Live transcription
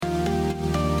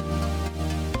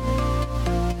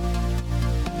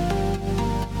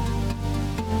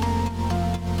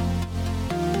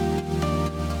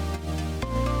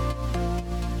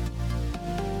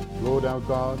Lord our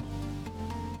God.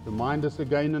 Remind us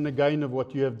again and again of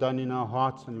what you have done in our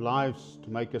hearts and lives to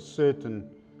make us certain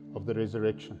of the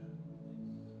resurrection.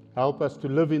 Help us to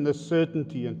live in this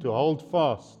certainty and to hold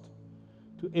fast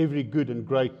to every good and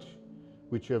great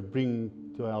which you have bring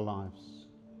to our lives.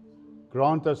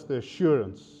 Grant us the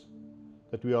assurance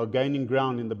that we are gaining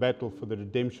ground in the battle for the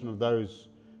redemption of those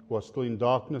who are still in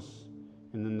darkness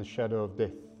and in the shadow of death.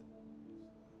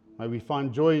 May we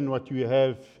find joy in what you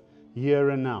have here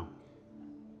and now.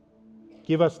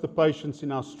 Give us the patience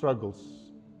in our struggles.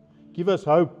 Give us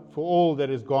hope for all that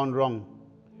has gone wrong,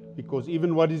 because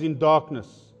even what is in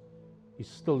darkness is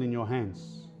still in your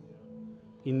hands.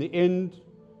 In the end,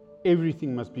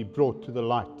 everything must be brought to the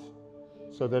light,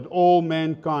 so that all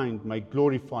mankind may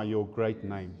glorify your great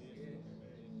name.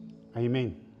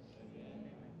 Amen.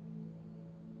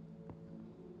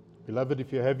 Beloved,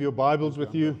 if you have your Bibles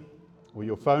with you, or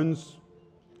your phones,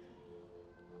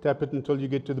 tap it until you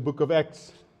get to the book of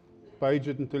Acts. Page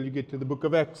it until you get to the book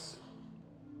of Acts.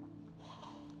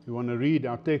 If you want to read,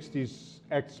 our text is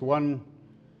Acts 1,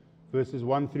 verses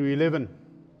 1 through 11.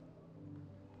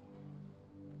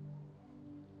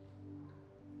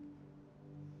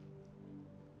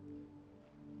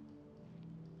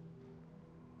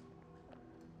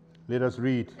 Let us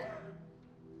read.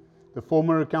 The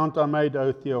former account I made,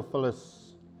 O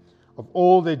Theophilus, of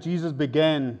all that Jesus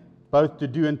began both to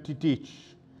do and to teach,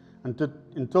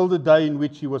 until the day in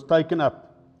which he was taken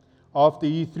up, after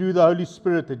he through the Holy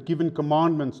Spirit had given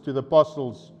commandments to the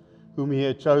apostles whom he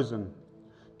had chosen,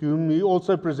 to whom he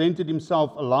also presented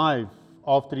himself alive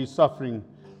after his suffering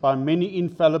by many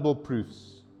infallible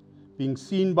proofs, being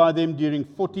seen by them during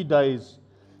 40 days,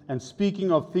 and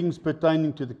speaking of things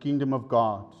pertaining to the kingdom of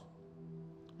God.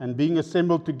 And being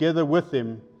assembled together with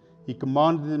them, he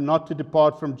commanded them not to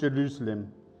depart from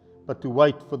Jerusalem, but to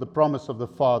wait for the promise of the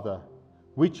Father,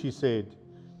 which, he said,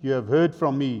 you have heard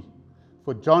from me.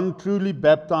 For John truly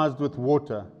baptized with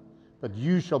water, but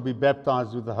you shall be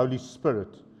baptized with the Holy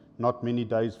Spirit not many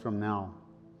days from now.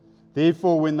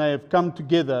 Therefore, when they have come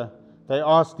together, they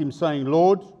asked him, saying,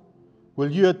 Lord, will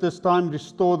you at this time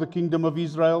restore the kingdom of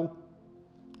Israel?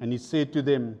 And he said to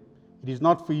them, it is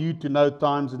not for you to know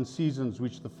times and seasons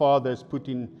which the Father has put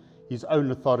in his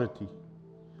own authority.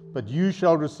 But you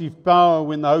shall receive power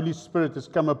when the Holy Spirit has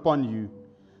come upon you,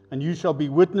 and you shall be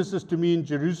witnesses to me in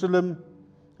Jerusalem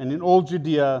and in all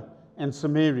Judea and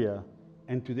Samaria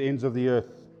and to the ends of the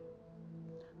earth.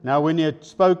 Now when he had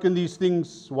spoken these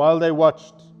things, while they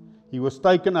watched, he was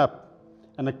taken up,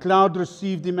 and a cloud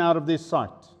received him out of their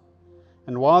sight.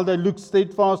 And while they looked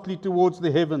steadfastly towards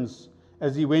the heavens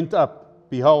as he went up,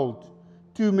 behold,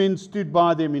 2 men stood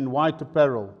by them in white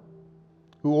apparel,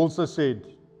 who also said,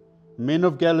 Men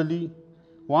of Galilee,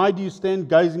 why do you stand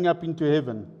gazing up into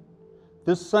heaven?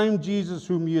 This same Jesus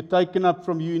whom you have taken up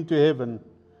from you into heaven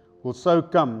will so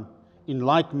come in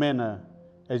like manner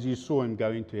as you saw him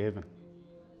go into heaven.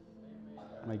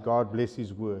 May God bless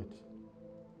his word.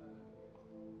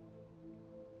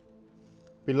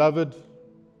 Beloved,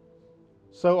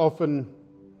 so often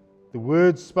the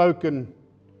words spoken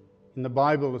in the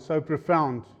Bible are so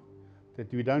profound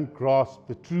that we don't grasp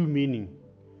the true meaning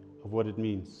of what it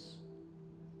means.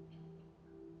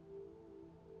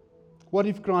 What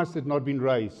if Christ had not been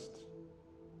raised?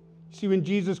 See, when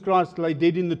Jesus Christ lay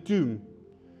dead in the tomb,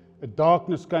 a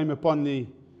darkness came upon the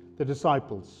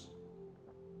disciples.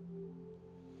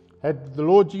 Had the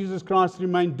Lord Jesus Christ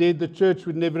remained dead, the church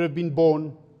would never have been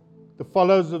born, the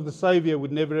followers of the Savior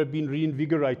would never have been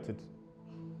reinvigorated,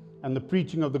 and the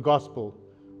preaching of the gospel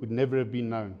would never have been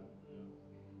known.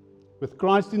 With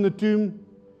Christ in the tomb,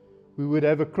 we would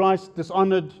have a Christ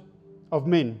dishonored of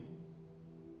men,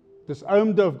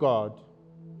 disowned of God,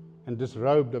 and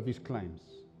disrobed of his claims.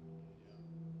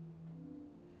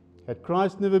 Had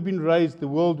Christ never been raised, the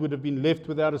world would have been left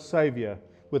without a Savior,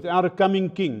 without a coming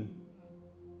King.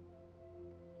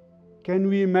 Can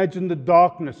we imagine the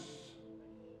darkness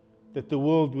that the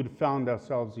world would have found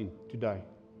ourselves in today,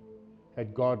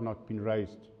 had God not been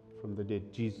raised from the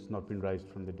dead, Jesus not been raised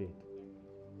from the dead?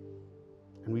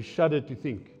 And we shudder to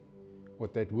think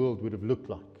what that world would have looked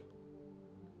like.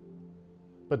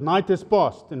 But night has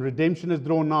passed and redemption has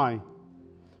drawn nigh.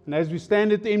 And as we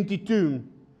stand at the empty tomb,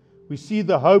 we see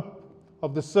the hope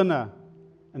of the sinner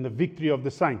and the victory of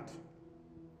the saint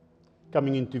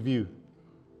coming into view.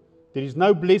 There is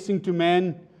no blessing to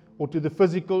man or to the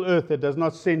physical earth that does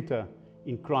not center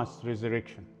in Christ's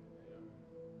resurrection.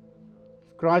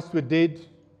 If Christ were dead,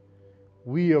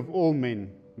 we of all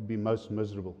men would be most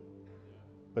miserable.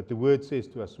 But the word says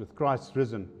to us, with Christ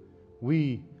risen,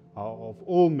 we are of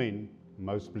all men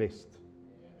most blessed.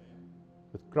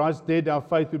 With Christ dead, our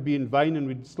faith would be in vain and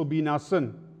we'd still be in our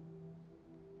sin.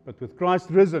 But with Christ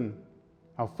risen,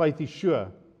 our faith is sure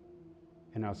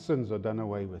and our sins are done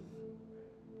away with.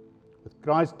 With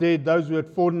Christ dead, those who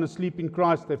had fallen asleep in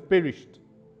Christ have perished.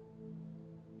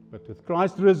 But with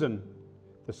Christ risen,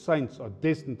 the saints are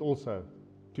destined also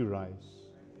to rise.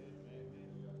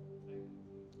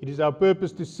 It is our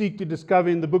purpose to seek to discover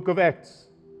in the book of Acts,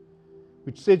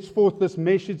 which sets forth this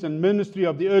message and ministry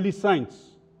of the early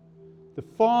saints, the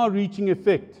far-reaching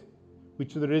effect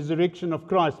which the resurrection of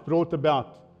Christ brought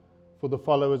about for the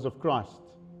followers of Christ.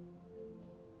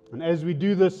 And as we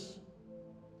do this,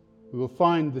 we will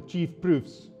find the chief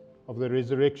proofs of the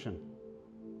resurrection.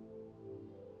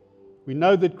 We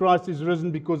know that Christ is risen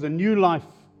because a new life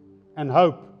and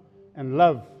hope and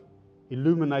love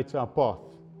illuminates our path.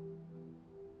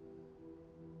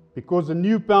 Because a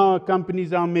new power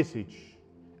accompanies our message,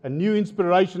 a new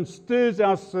inspiration stirs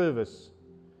our service,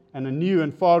 and a new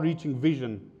and far-reaching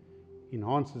vision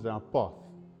enhances our path.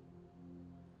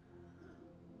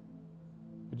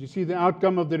 But you see, the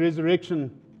outcome of the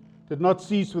resurrection did not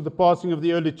cease with the passing of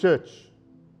the early church.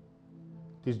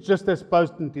 It is just as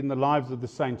potent in the lives of the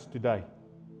saints today.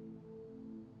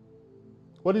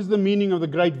 What is the meaning of the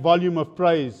great volume of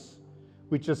praise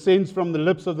which ascends from the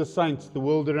lips of the saints the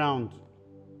world around?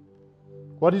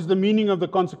 What is the meaning of the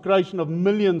consecration of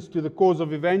millions to the cause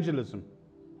of evangelism?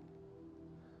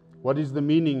 What is the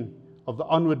meaning of the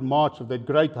onward march of that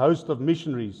great host of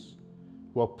missionaries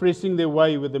who are pressing their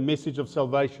way with the message of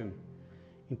salvation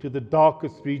into the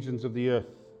darkest regions of the earth?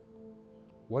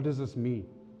 What does this mean?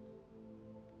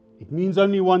 It means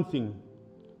only one thing,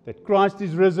 that Christ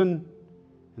is risen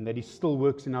and that He still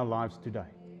works in our lives today.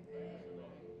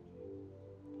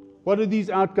 What are these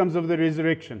outcomes of the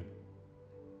resurrection?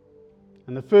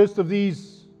 And the first of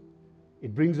these,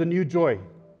 it brings a new joy.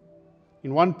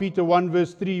 In 1 Peter 1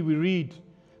 verse 3 we read,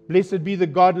 "Blessed be the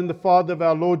God and the Father of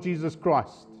our Lord Jesus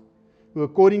Christ, who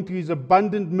according to His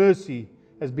abundant mercy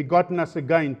has begotten us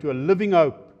again to a living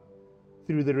hope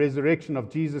through the resurrection of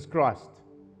Jesus Christ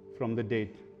from the dead."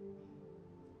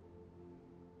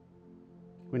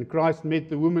 When Christ met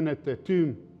the woman at the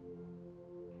tomb,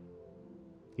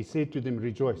 He said to them,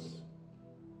 "Rejoice."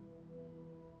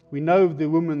 We know of the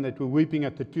women that were weeping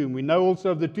at the tomb. We know also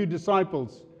of the two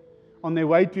disciples on their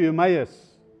way to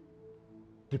Emmaus,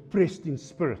 depressed in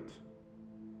spirit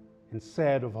and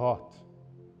sad of heart.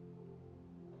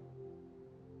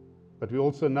 But we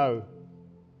also know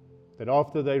that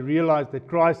after they realized that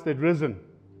Christ had risen,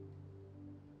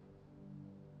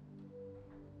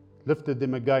 lifted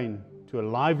them again to a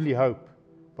lively hope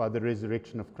by the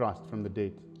resurrection of Christ from the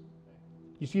dead.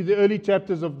 You see, the early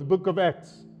chapters of the book of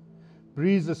Acts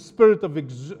breathes a spirit of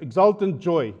exultant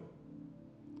joy,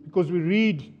 because we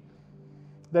read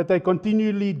that they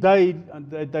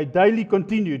daily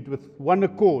continued with one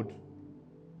accord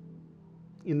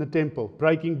in the temple,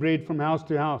 breaking bread from house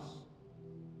to house,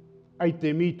 ate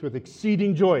their meat with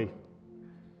exceeding joy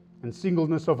and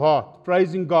singleness of heart,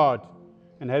 praising God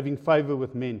and having favor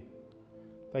with men.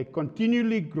 They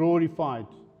continually glorified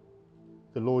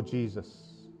the Lord Jesus.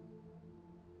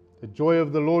 The joy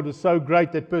of the Lord was so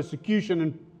great that persecution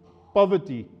and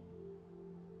poverty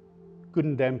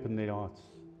couldn't dampen their hearts.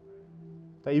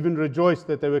 They even rejoiced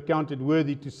that they were counted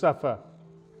worthy to suffer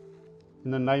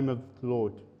in the name of the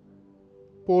Lord.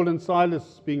 Paul and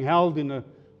Silas, being held in a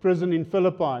prison in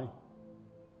Philippi,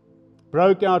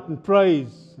 broke out in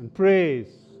praise and prayers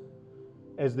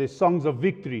as their songs of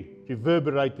victory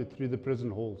reverberated through the prison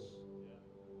halls.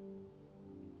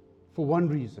 For one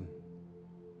reason: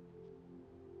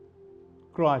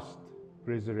 Christ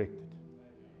resurrected.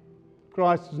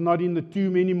 Christ is not in the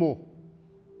tomb anymore.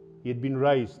 He had been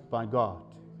raised by God.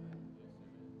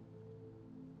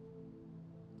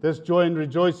 This joy and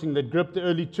rejoicing that gripped the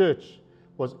early church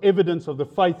was evidence of the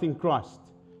faith in Christ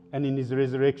and in His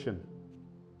resurrection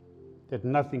that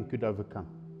nothing could overcome.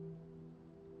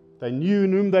 They knew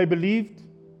in whom they believed,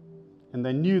 and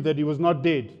they knew that He was not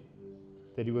dead,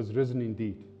 that He was risen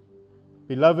indeed.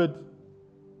 Beloved,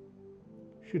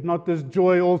 should not this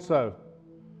joy also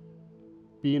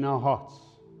be in our hearts?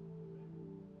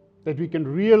 That we can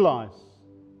realize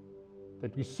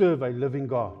that we serve a living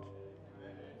God.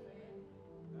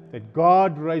 That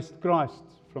God raised Christ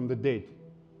from the dead.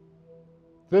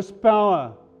 This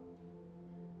power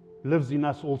lives in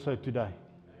us also today.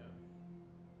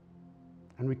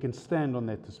 And we can stand on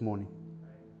that this morning.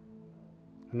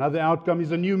 Another outcome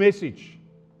is a new message.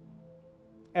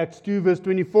 Acts 2 verse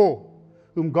 24.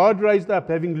 Whom God raised up,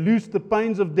 having loosed the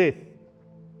pains of death,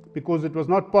 because it was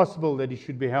not possible that He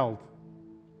should be held.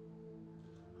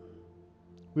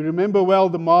 We remember well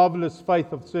the marvelous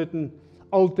faith of certain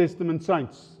Old Testament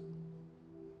saints.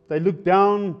 They looked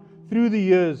down through the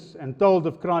years and told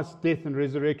of Christ's death and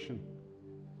resurrection.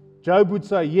 Job would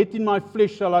say, "Yet in my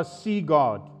flesh shall I see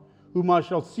God, whom I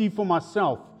shall see for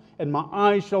myself, and my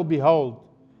eyes shall behold,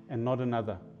 and not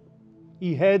another."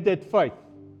 He had that faith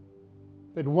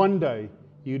that one day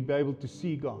he would be able to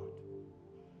see God.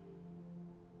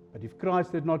 But if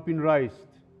Christ had not been raised,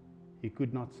 he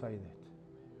could not say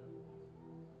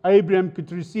that. Abraham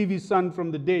could receive his son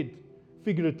from the dead,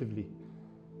 figuratively,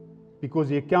 because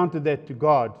he accounted that to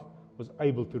God was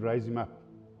able to raise him up.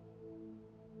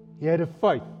 He had a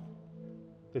faith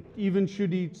that even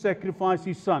should he sacrifice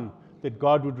his son, that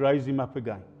God would raise him up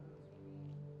again.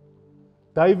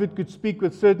 David could speak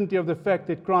with certainty of the fact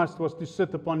that Christ was to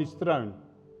sit upon his throne,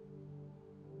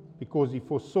 because he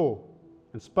foresaw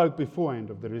and spoke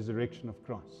beforehand of the resurrection of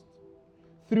Christ.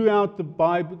 Throughout the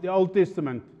Bible, the Old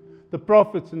Testament, the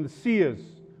prophets and the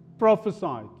seers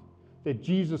prophesied that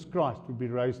Jesus Christ would be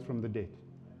raised from the dead.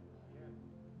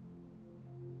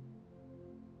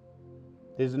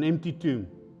 There's an empty tomb.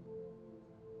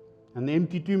 And the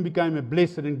empty tomb became a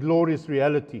blessed and glorious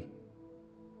reality.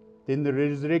 Then the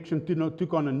resurrection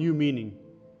took on a new meaning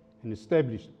and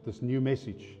established this new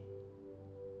message.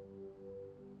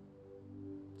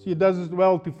 See, it does as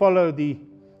well to follow the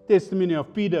testimony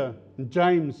of Peter and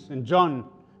James and John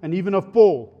and even of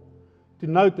Paul, to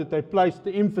note that they placed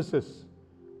the emphasis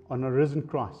on a risen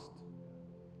Christ.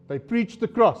 They preached the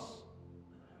cross,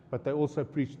 but they also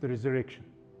preached the resurrection.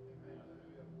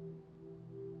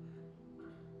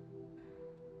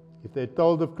 If they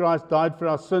told of Christ died for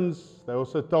our sins, they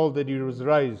also told that he was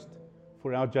raised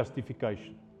for our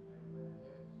justification.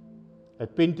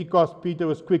 At Pentecost, Peter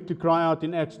was quick to cry out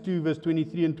in Acts 2, verse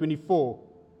 23 and 24,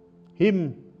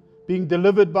 "Him, being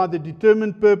delivered by the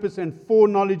determined purpose and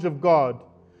foreknowledge of God,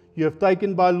 you have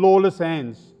taken by lawless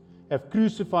hands, have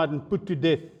crucified and put to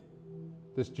death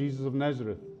this Jesus of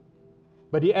Nazareth."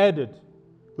 But he added,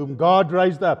 "Whom God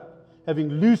raised up, having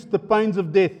loosed the pains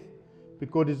of death,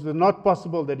 because it is not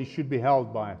possible that he should be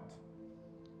held by it."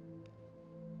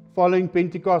 Following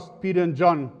Pentecost, Peter and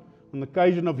John, on the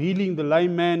occasion of healing the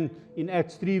lame man in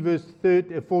Acts 3, verse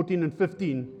 14 and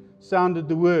 15, sounded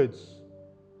the words,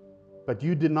 "But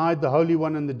you denied the Holy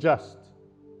One and the just,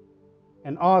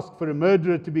 and asked for a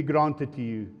murderer to be granted to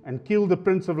you, and killed the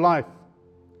Prince of Life,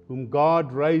 whom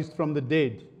God raised from the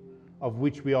dead, of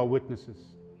which we are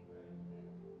witnesses."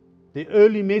 The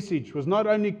early message was not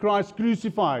only Christ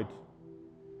crucified,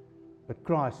 but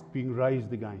Christ being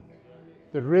raised again.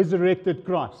 The resurrected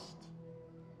Christ.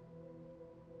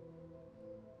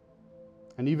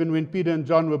 And even when Peter and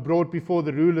John were brought before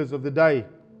the rulers of the day,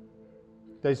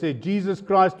 they said, "Jesus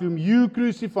Christ, whom you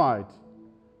crucified,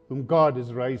 whom God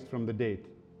has raised from the dead."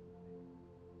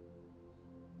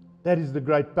 That is the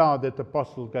great power that the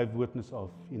apostle gave witness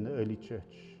of in the early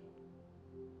church.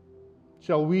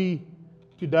 Shall we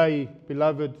today,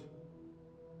 beloved,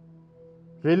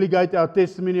 relegate our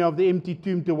testimony of the empty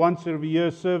tomb to once every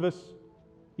year service?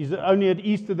 Is it only at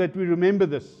Easter that we remember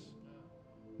this?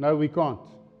 No, we can't.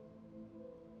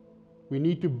 We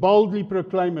need to boldly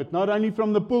proclaim it, not only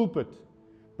from the pulpit,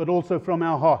 but also from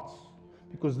our hearts.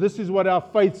 Because this is what our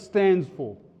faith stands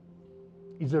for,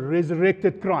 is a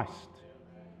resurrected Christ.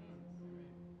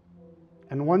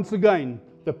 And once again,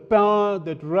 the power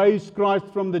that raised Christ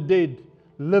from the dead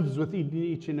lives within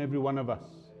each and every one of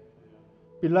us.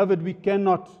 Beloved, we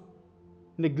cannot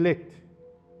neglect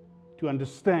to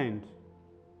understand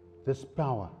this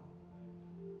power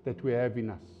that we have in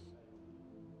us.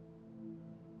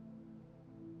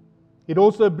 It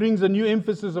also brings a new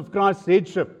emphasis of Christ's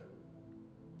headship.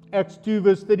 Acts 2,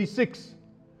 verse 36.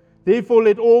 "Therefore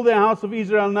let all the house of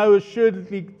Israel know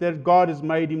assuredly that God has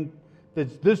made him,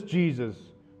 that this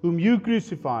Jesus, whom you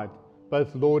crucified,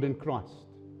 both Lord and Christ."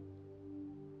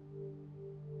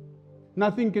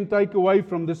 Nothing can take away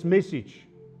from this message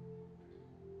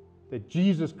that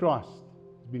Jesus Christ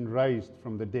has been raised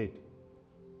from the dead.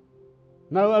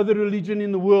 No other religion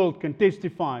in the world can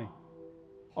testify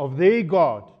of their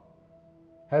God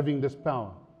having this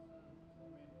power.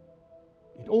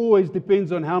 It always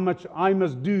depends on how much I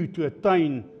must do to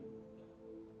attain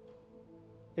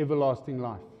everlasting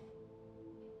life.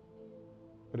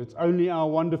 But it's only our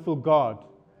wonderful God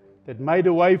that made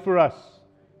a way for us,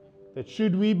 that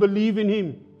should we believe in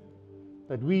him,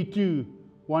 that we too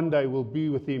one day will be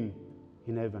with him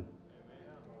in heaven,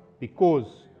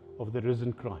 because of the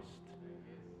risen Christ.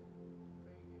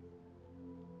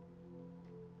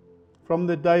 From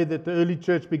the day that the early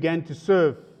church began to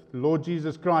serve, the Lord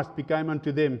Jesus Christ became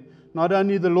unto them not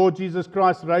only the Lord Jesus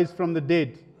Christ raised from the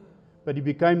dead, but he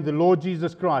became the Lord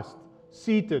Jesus Christ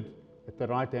seated at the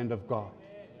right hand of God.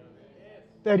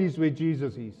 That is where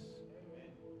Jesus is.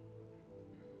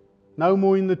 no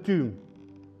more in the tomb,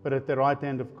 but at the right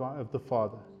hand of God, of the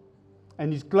Father.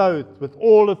 And He's clothed with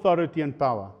all authority and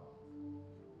power.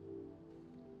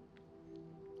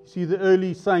 See, the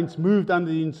early saints moved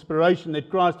under the inspiration that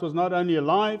Christ was not only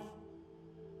alive,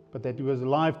 but that He was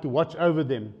alive to watch over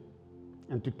them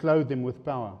and to clothe them with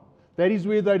power. That is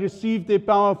where they received their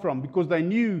power from, because they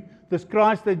knew this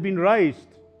Christ had been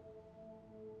raised.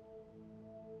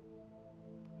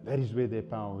 That is where their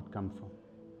power would come from.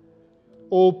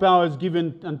 All power is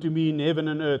given unto me in heaven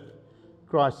and earth,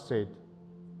 Christ said.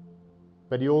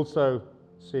 But He also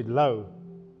said, Lo,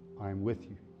 I am with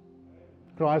you.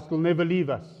 Christ will never leave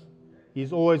us. He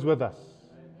is always with us.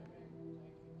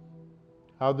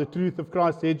 How the truth of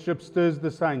Christ's headship stirs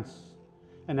the saints,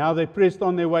 and how they pressed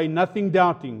on their way, nothing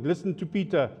doubting. Listen to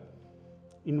Peter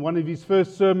in one of his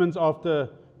first sermons after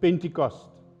Pentecost,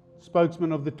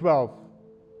 spokesman of the 12,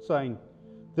 saying,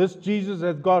 This Jesus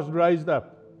hath God raised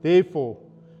up. Therefore,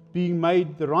 being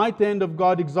made the right hand of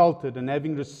God exalted, and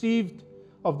having received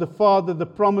of the Father the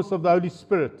promise of the Holy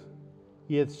Spirit,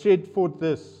 He hath shed forth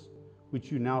this,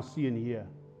 which you now see and hear.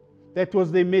 That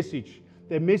was their message.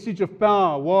 Their message of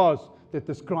power was that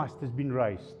this Christ has been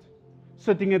raised,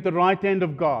 sitting at the right hand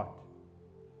of God,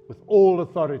 with all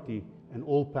authority and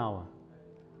all power.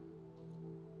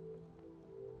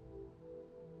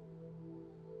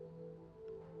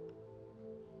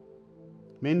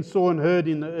 Men saw and heard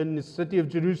in the city of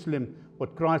Jerusalem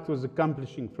what Christ was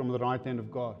accomplishing from the right hand of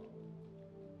God.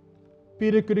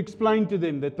 Peter could explain to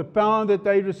them that the power that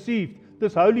they received,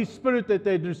 this Holy Spirit that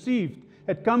they had received,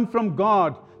 had come from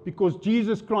God because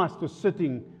Jesus Christ was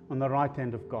sitting on the right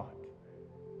hand of God.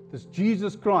 This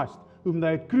Jesus Christ, whom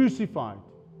they had crucified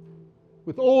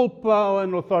with all power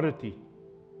and authority,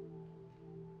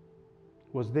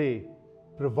 was there,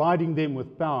 providing them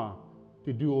with power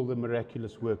to do all the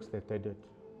miraculous works that they did.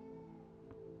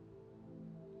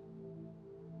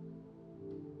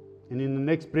 And in the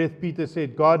next breath, Peter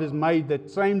said, God has made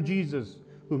that same Jesus,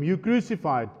 whom you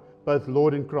crucified, both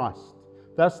Lord and Christ.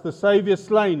 Thus the Saviour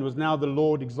slain was now the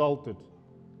Lord exalted.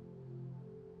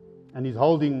 And He's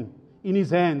holding in His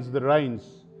hands the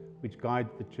reins which guide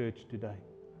the church today.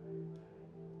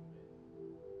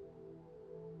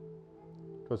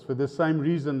 It was for this same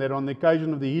reason that on the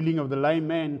occasion of the healing of the lame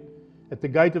man at the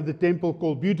gate of the temple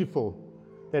called Beautiful,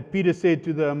 that Peter said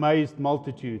to the amazed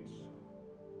multitudes,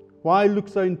 Why look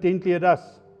so intently at us,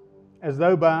 as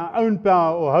though by our own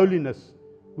power or holiness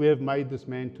we have made this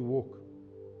man to walk?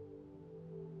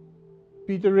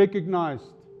 Peter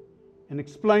recognized and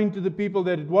explained to the people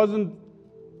that it wasn't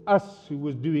us who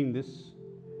was doing this.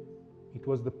 It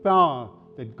was the power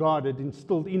that God had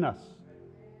instilled in us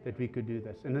that we could do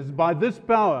this. And it's by this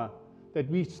power that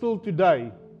we still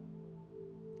today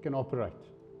can operate.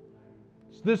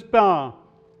 It's this power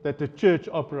that the church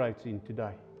operates in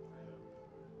today.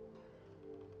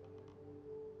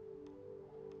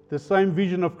 The same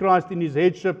vision of Christ in His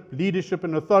headship, leadership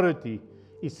and authority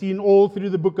is seen all through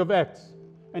the book of Acts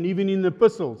and even in the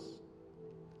epistles.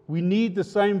 We need the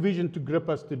same vision to grip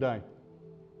us today.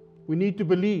 We need to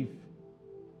believe.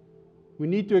 We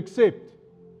need to accept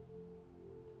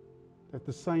that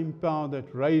the same power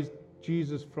that raised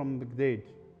Jesus from the dead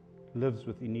lives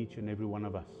within each and every one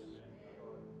of us.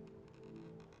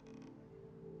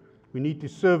 We need to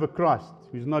serve a Christ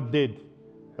who is not dead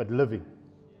but living.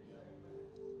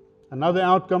 Another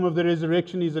outcome of the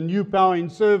resurrection is a new power in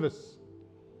service.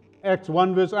 Acts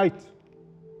 1 verse 8.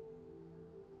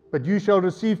 But you shall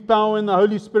receive power when the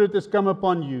Holy Spirit has come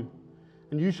upon you,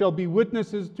 and you shall be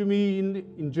witnesses to me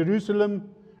in Jerusalem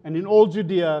and in all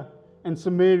Judea and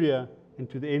Samaria and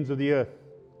to the ends of the earth.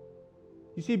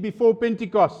 You see, before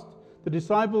Pentecost, the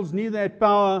disciples neither had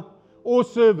power or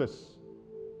service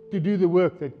to do the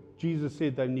work that Jesus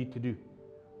said they need to do.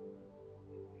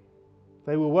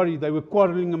 They were worried. They were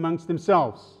quarreling amongst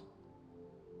themselves.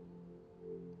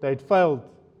 They had failed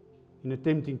in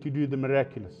attempting to do the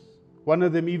miraculous. One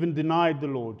of them even denied the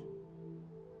Lord,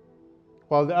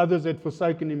 while the others had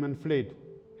forsaken Him and fled.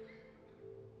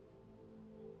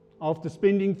 After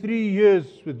spending 3 years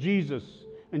with Jesus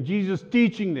and Jesus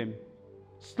teaching them,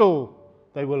 still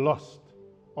they were lost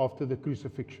after the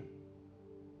crucifixion.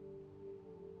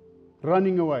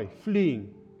 Running away,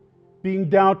 fleeing, being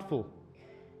doubtful.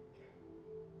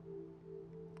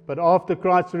 But after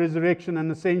Christ's resurrection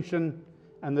and ascension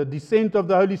and the descent of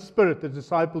the Holy Spirit, the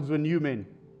disciples were new men.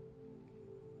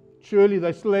 Surely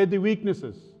they still had their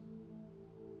weaknesses,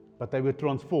 but they were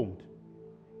transformed.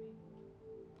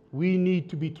 We need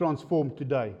to be transformed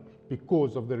today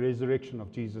because of the resurrection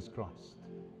of Jesus Christ.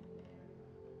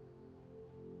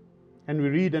 And we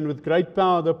read, and with great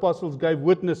power the apostles gave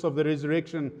witness of the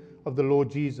resurrection of the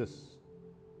Lord Jesus.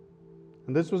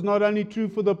 And this was not only true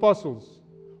for the apostles,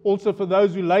 also for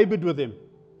those who labored with them,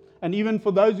 and even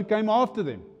for those who came after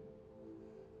them.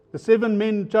 The 7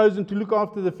 men chosen to look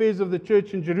after the affairs of the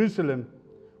church in Jerusalem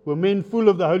were men full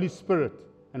of the Holy Spirit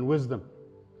and wisdom.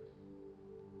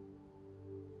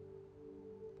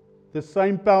 The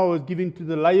same power was given to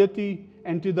the laity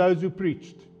and to those who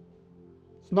preached.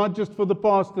 It's not just for the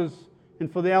pastors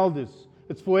and for the elders,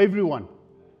 it's for everyone.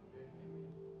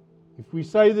 If we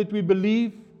say that we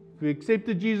believe, if we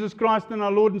accepted Jesus Christ and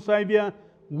our Lord and Savior,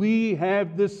 we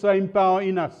have this same power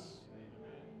in us.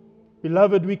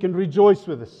 Beloved, we can rejoice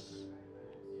with this.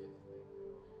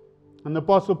 And the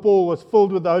Apostle Paul was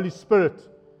filled with the Holy Spirit,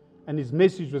 and his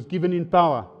message was given in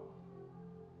power.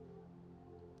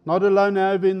 Not alone,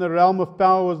 however, in the realm of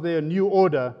power was there a new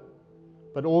order,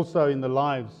 but also in the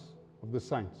lives of the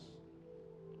saints.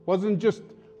 It wasn't just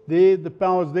there, the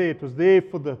power was there, it was there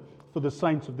for the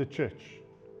saints of the church.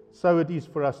 So it is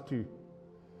for us too.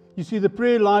 You see, the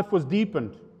prayer life was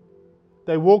deepened.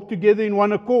 They walked together in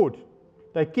one accord.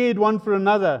 They cared one for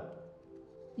another,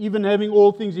 even having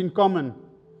all things in common.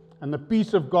 And the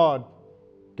peace of God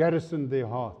garrisoned their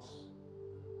hearts.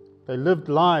 They lived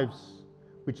lives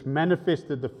which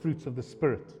manifested the fruits of the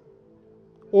Spirit.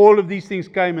 All of these things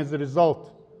came as a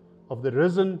result of the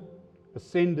risen,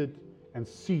 ascended, and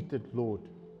seated Lord.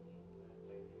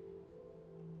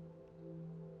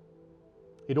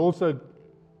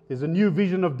 There's a new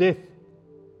vision of death.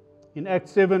 In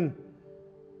Acts 7,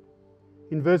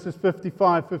 in verses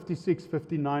 55, 56,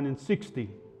 59, and 60,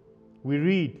 we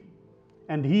read,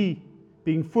 "And he,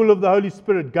 being full of the Holy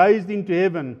Spirit, gazed into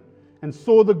heaven and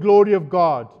saw the glory of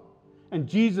God, and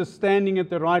Jesus standing at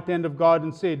the right hand of God,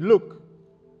 and said, Look,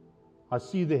 I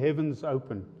see the heavens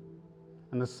open,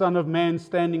 and the Son of Man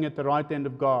standing at the right hand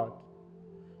of God.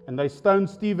 And they stoned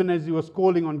Stephen as he was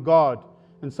calling on God,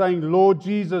 and saying, Lord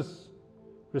Jesus,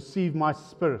 receive my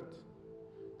spirit.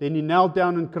 Then he knelt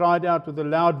down and cried out with a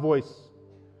loud voice,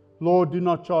 Lord, do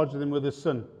not charge them with a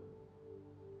sin.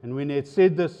 And when he had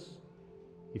said this,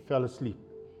 he fell asleep."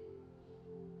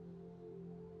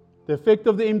 The effect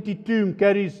of the empty tomb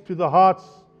carries to the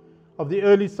hearts of the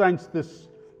early saints this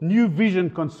new vision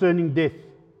concerning death.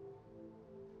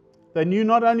 They knew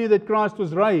not only that Christ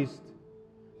was raised,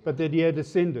 but that he had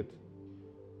ascended.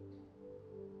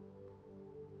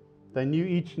 They knew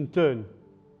each in turn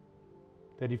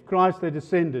that if Christ had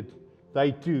ascended,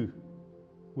 they too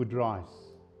would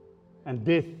rise. And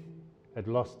death had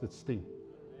lost its sting.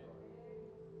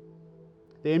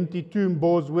 The empty tomb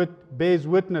bears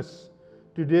witness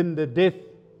to them that death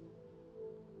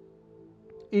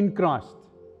in Christ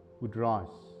would rise.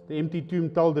 The empty tomb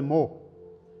told them more.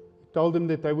 It told them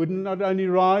that they would not only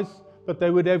rise, but they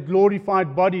would have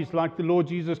glorified bodies like the Lord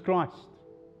Jesus Christ.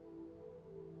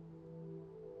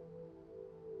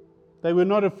 They were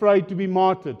not afraid to be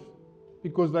martyred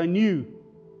because they knew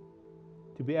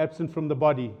to be absent from the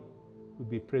body would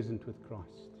be present with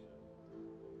Christ.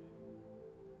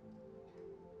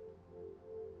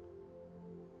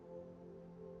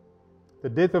 The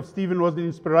death of Stephen was an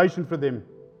inspiration for them.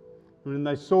 When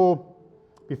they saw,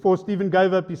 before Stephen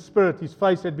gave up his spirit, his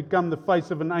face had become the face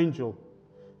of an angel.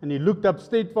 And he looked up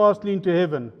steadfastly into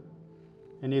heaven,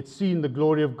 and he had seen the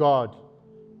glory of God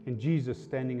and Jesus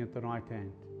standing at the right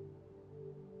hand.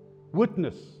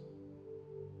 Witness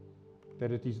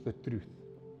that it is the truth.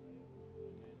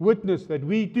 Witness that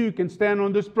we too can stand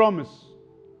on this promise.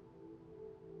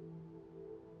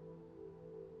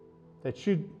 That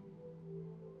should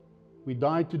we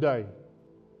die today,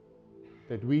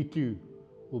 that we too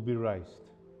will be raised.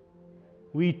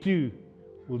 We too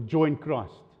will join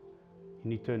Christ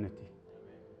in eternity.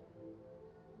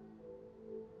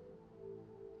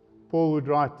 Paul would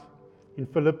write in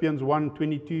Philippians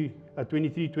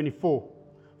 23:24,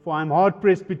 "For I am hard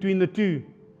pressed between the two,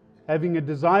 having a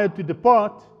desire to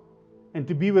depart and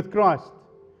to be with Christ,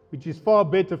 which is far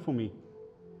better for me.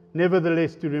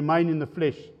 Nevertheless, to remain in the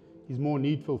flesh is more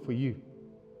needful for you."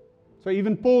 So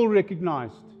even Paul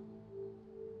recognized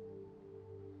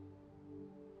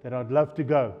that I'd love to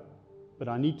go, but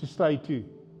I need to stay too,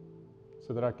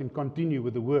 so that I can continue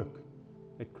with the work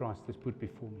that Christ has put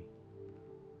before me.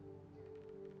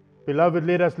 Beloved,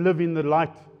 let us live in the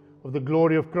light of the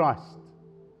glory of Christ.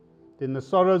 Then the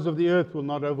sorrows of the earth will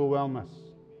not overwhelm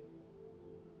us.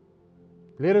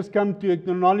 Let us come to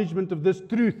acknowledgement of this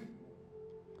truth,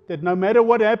 that no matter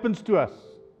what happens to us,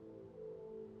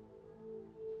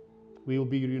 we will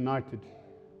be united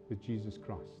with Jesus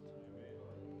Christ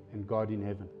and God in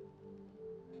heaven.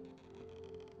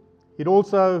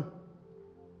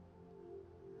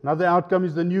 Another outcome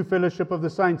is the new fellowship of the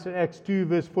saints in Acts 2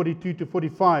 verse 42 to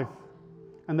 45.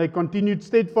 And they continued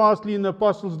steadfastly in the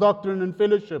apostles' doctrine and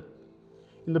fellowship,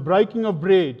 in the breaking of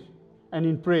bread, and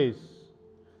in prayers.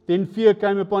 Then fear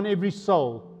came upon every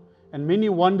soul, and many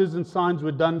wonders and signs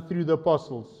were done through the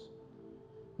apostles.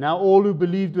 Now all who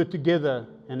believed were together,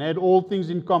 and had all things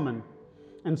in common,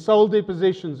 and sold their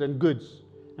possessions and goods,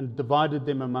 and divided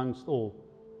them amongst all,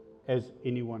 as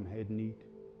anyone had need.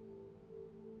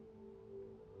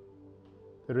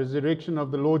 The resurrection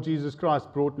of the Lord Jesus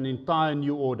Christ brought an entire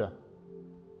new order.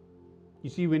 You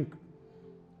see, when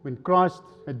Christ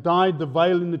had died, the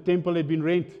veil in the temple had been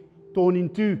rent, torn in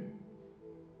two,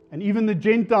 and even the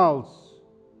Gentiles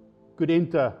could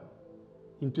enter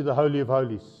into the Holy of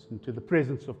Holies, into the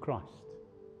presence of Christ.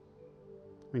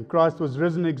 When Christ was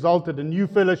risen, exalted, a new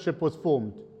fellowship was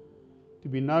formed, to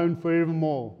be known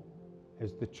forevermore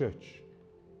as the church.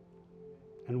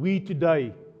 And we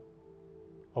today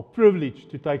are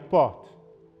privileged to take part,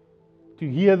 to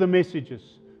hear the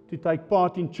messages, to take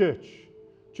part in church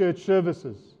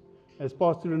services. As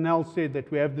Pastor Ronell said,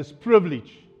 that we have this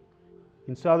privilege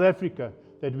in South Africa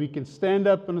that we can stand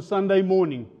up on a Sunday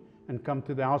morning and come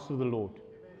to the house of the Lord.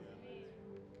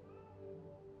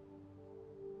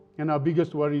 And our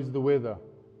biggest worry is the weather,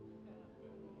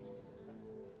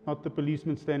 not the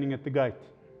policeman standing at the gate.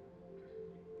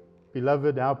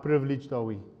 Beloved, how privileged are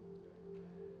we?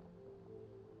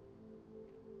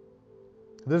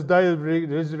 This day of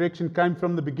resurrection came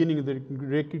from the beginning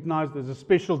and recognized as a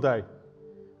special day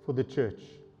for the church.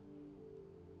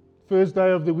 First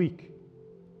day of the week,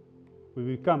 where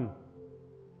we come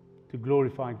to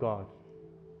glorify God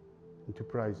and to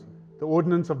praise Him. The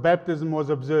ordinance of baptism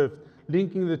was observed,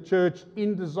 linking the church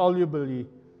indissolubly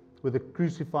with the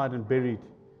crucified and buried,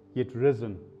 yet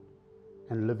risen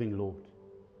and living Lord.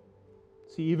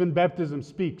 See, even baptism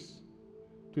speaks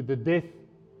to the death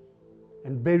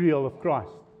and burial of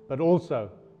Christ, but also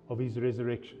of His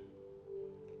resurrection.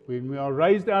 When we are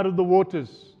raised out of the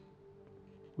waters,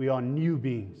 we are new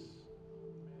beings.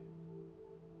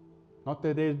 Not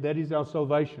that that is our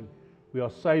salvation. We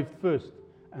are saved first,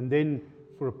 and then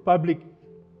for a public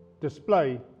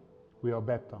display, we are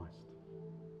baptized.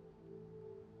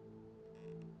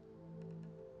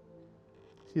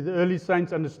 See, the early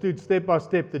saints understood step by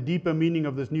step the deeper meaning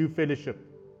of this new fellowship.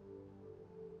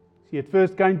 See, it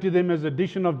first came to them as an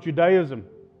addition of Judaism,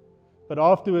 but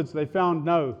afterwards they found,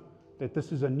 no, that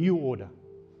this is a new order.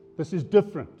 This is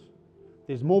different.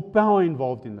 There's more power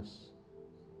involved in this.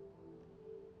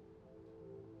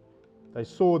 They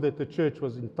saw that the church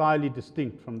was entirely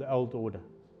distinct from the old order.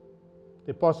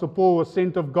 The Apostle Paul was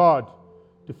sent of God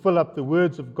to fill up the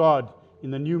words of God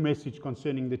in the new message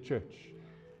concerning the church.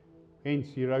 Hence,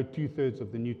 he wrote 2/3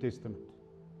 of the New Testament.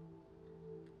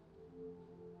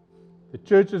 The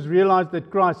church has realized that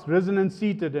Christ, risen and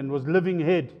seated and was living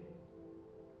head,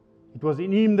 it was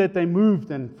in Him that they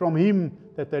moved and from Him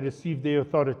that they received their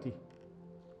authority.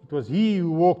 It was He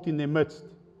who walked in their midst,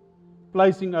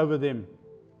 placing over them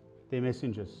their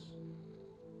messengers.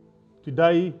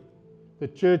 Today, the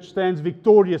church stands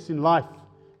victorious in life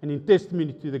and in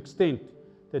testimony to the extent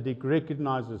that it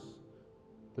recognizes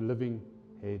the living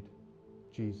head,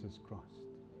 Jesus Christ.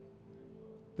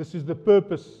 This is the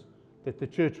purpose that the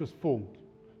church was formed,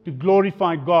 to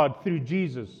glorify God through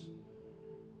Jesus,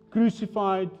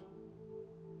 crucified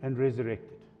and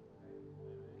resurrected.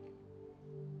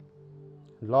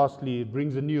 And lastly, it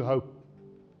brings a new hope.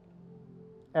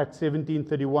 Acts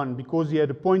 17:31, because He had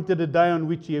appointed a day on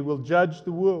which He will judge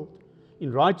the world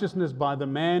in righteousness by the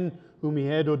man whom He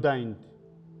had ordained.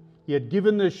 He had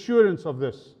given the assurance of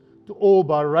this to all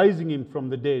by raising Him from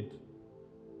the dead.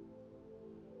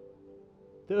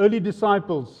 The early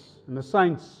disciples and the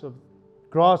saints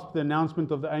grasped the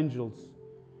announcement of the angels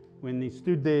when He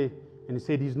stood there and He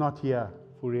said, He's not here,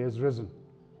 for He has risen.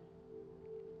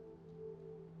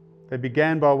 They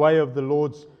began by way of the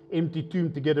Lord's empty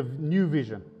tomb to get a new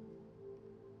vision.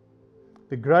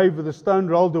 The grave with the stone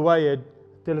rolled away had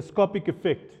a telescopic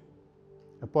effect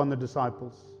upon the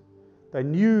disciples. They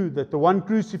knew that the one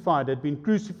crucified had been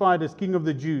crucified as King of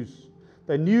the Jews.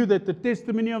 They knew that the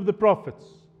testimony of the prophets,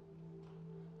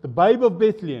 the babe of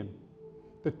Bethlehem,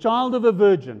 the child of a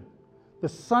virgin, the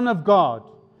Son of God,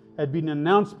 had been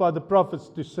announced by the prophets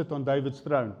to sit on David's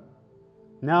throne.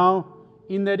 Now,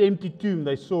 in that empty tomb,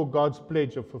 they saw God's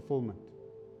pledge of fulfillment.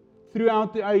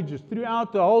 Throughout the ages,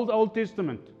 throughout the whole Old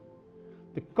Testament,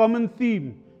 the common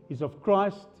theme is of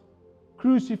Christ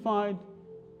crucified,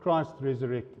 Christ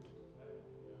resurrected.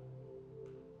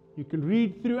 You can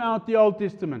read throughout the Old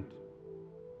Testament.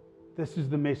 This is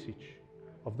the message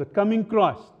of the coming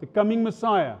Christ, the coming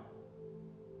Messiah,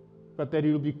 but that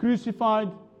He will be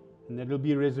crucified and that He will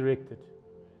be resurrected.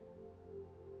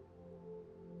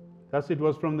 Thus it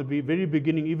was from the very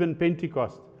beginning, even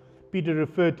Pentecost. Peter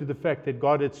referred to the fact that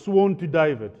God had sworn to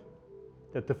David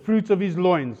that the fruits of his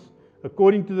loins,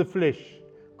 according to the flesh,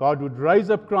 God would raise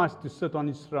up Christ to sit on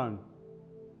his throne.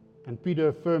 And Peter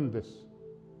affirmed this.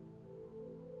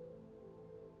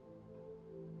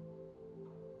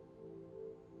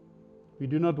 We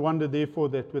do not wonder, therefore,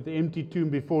 that with the empty tomb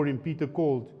before him, Peter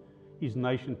called his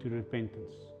nation to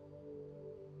repentance.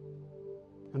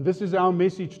 And this is our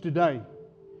message today,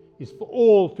 is for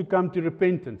all to come to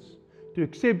repentance, to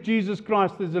accept Jesus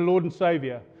Christ as the Lord and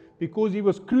Savior, because he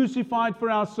was crucified for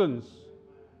our sins,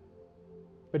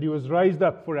 but he was raised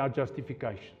up for our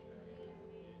justification.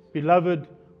 Beloved,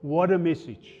 what a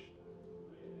message.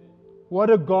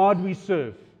 What a God we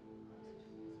serve.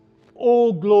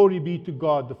 All glory be to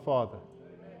God the Father,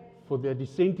 for that he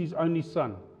sent his only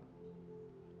Son,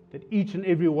 that each and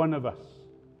every one of us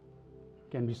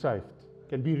can be saved,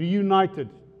 can be reunited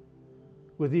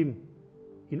with him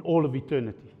in all of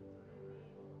eternity.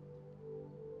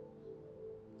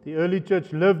 The early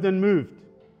church lived and moved,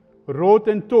 wrote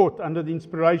and taught under the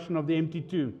inspiration of the empty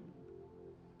tomb.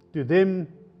 To them,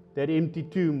 that empty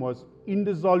tomb was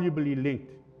indissolubly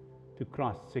linked to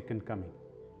Christ's second coming.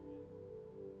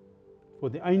 For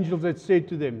the angels had said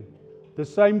to them, the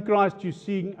same Christ you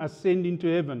see ascend into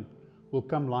heaven will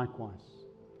come likewise.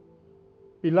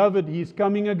 Beloved, he is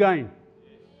coming again,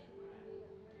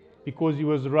 because he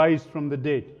was raised from the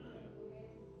dead.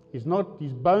 His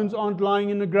bones aren't lying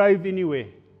in the grave anywhere.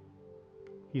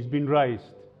 He's been raised,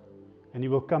 and he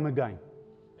will come again.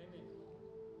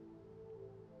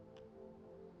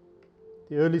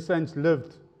 The early saints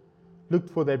looked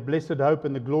for that blessed hope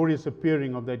and the glorious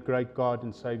appearing of that great God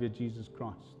and Savior Jesus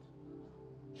Christ.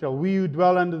 Shall we who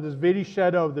dwell under this very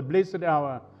shadow of the blessed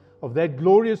hour of that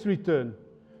glorious return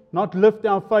not lift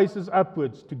our faces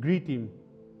upwards to greet him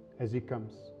as he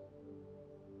comes?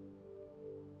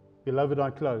 Beloved, I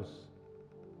close.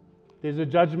 There's a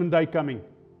judgment day coming.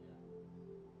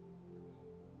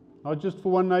 Not just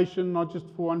for one nation, not just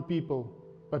for one people,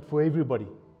 but for everybody.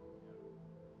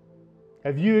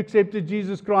 Have you accepted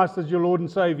Jesus Christ as your Lord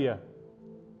and Savior?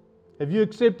 Have you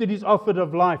accepted his offer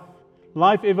of life,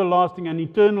 life everlasting and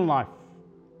eternal life?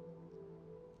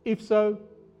 If so,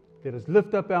 let us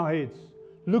lift up our heads,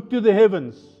 look to the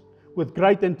heavens with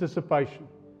great anticipation.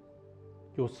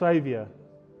 Your Savior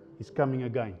is coming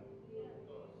again.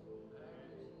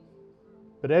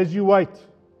 But as you wait,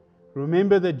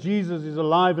 remember that Jesus is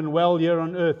alive and well here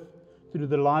on earth through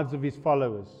the lives of his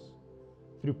followers,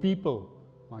 through people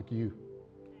like you.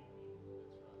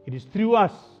 It is through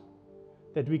us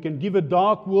that we can give a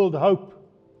dark world hope.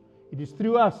 It is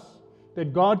through us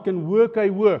that God can work a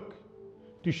work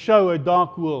to show a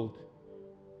dark world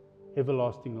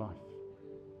everlasting life.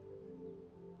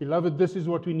 Beloved, this is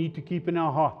what we need to keep in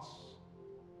our hearts.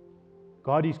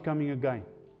 God is coming again.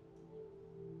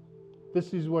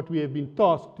 This is what we have been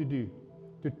tasked to do,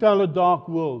 to tell a dark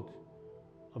world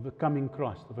of a coming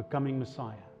Christ, of a coming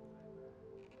Messiah.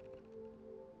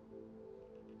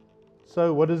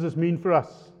 So what does this mean for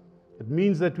us? It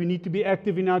means that we need to be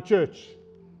active in our church.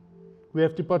 We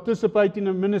have to participate in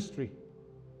a ministry.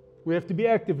 We have to be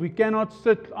active. We cannot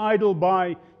sit idle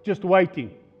by just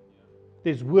waiting.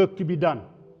 There's work to be done,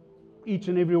 each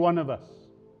and every one of us.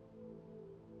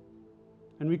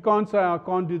 And we can't say, I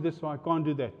can't do this or I can't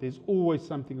do that. There's always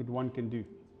something that one can do.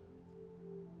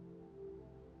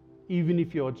 Even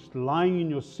if you're just lying in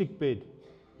your sick bed,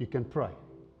 you can pray.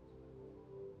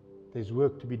 There's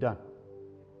work to be done.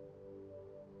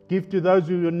 Give to those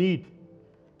who are in need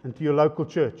and to your local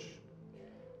church.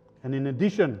 And in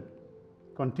addition,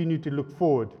 continue to look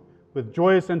forward with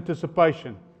joyous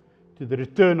anticipation to the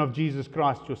return of Jesus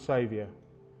Christ, your Savior,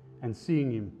 and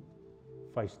seeing him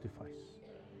face to face.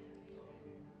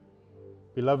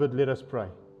 Beloved, let us pray.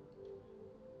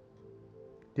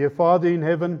 Dear Father in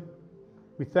heaven,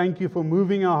 we thank you for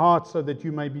moving our hearts so that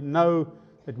you may know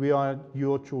that we are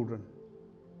your children.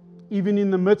 Even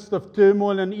in the midst of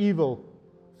turmoil and evil,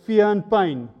 fear and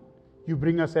pain, you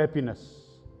bring us happiness.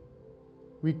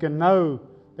 We can know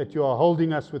that you are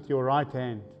holding us with your right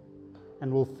hand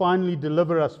and will finally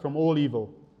deliver us from all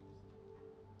evil.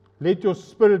 Let your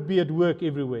Spirit be at work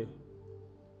everywhere.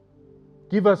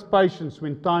 Give us patience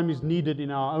when time is needed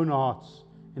in our own hearts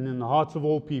and in the hearts of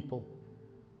all people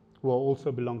who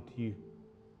also belong to you.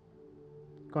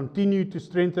 Continue to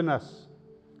strengthen us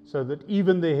so that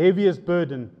even the heaviest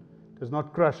burden does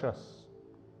not crush us,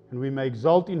 and we may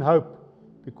exult in hope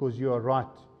because you are right.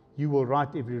 You will right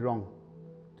every wrong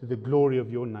to the glory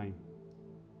of your name.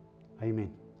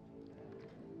 Amen.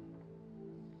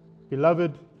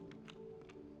 Beloved,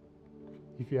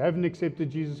 if you haven't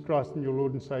accepted Jesus Christ as your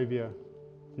Lord and Savior,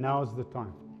 Now is the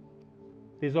time.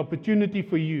 There's opportunity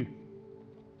for you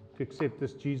to accept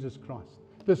this Jesus Christ,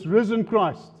 this risen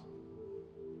Christ.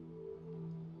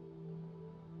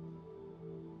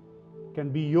 Can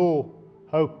be your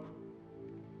hope,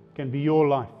 can be your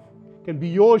life, can be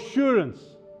your assurance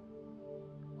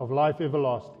of life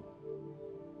everlasting.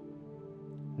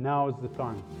 Now is the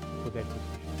time for that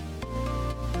decision.